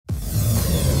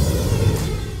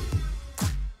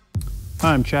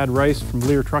Hi, I'm Chad Rice from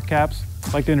Leer Truck Caps.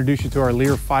 I'd like to introduce you to our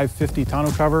Leer 550 tonneau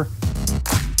cover.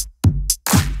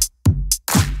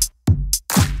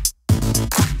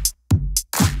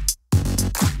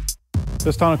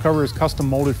 This tonneau cover is custom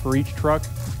molded for each truck,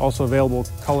 also available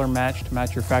color match to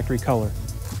match your factory color.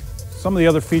 Some of the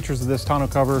other features of this tonneau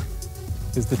cover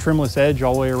is the trimless edge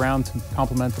all the way around to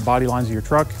complement the body lines of your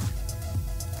truck,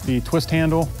 the twist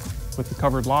handle with the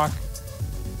covered lock,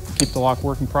 keep the lock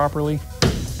working properly.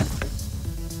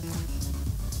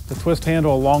 The twist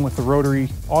handle along with the rotary,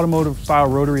 automotive style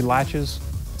rotary latches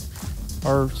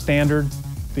are standard.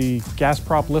 The gas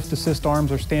prop lift assist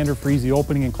arms are standard for easy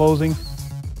opening and closing.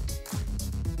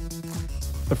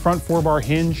 The front 4-bar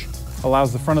hinge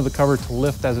allows the front of the cover to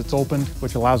lift as it's opened,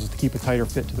 which allows us to keep a tighter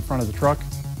fit to the front of the truck,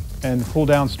 and the pull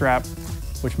down strap,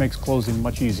 which makes closing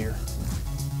much easier.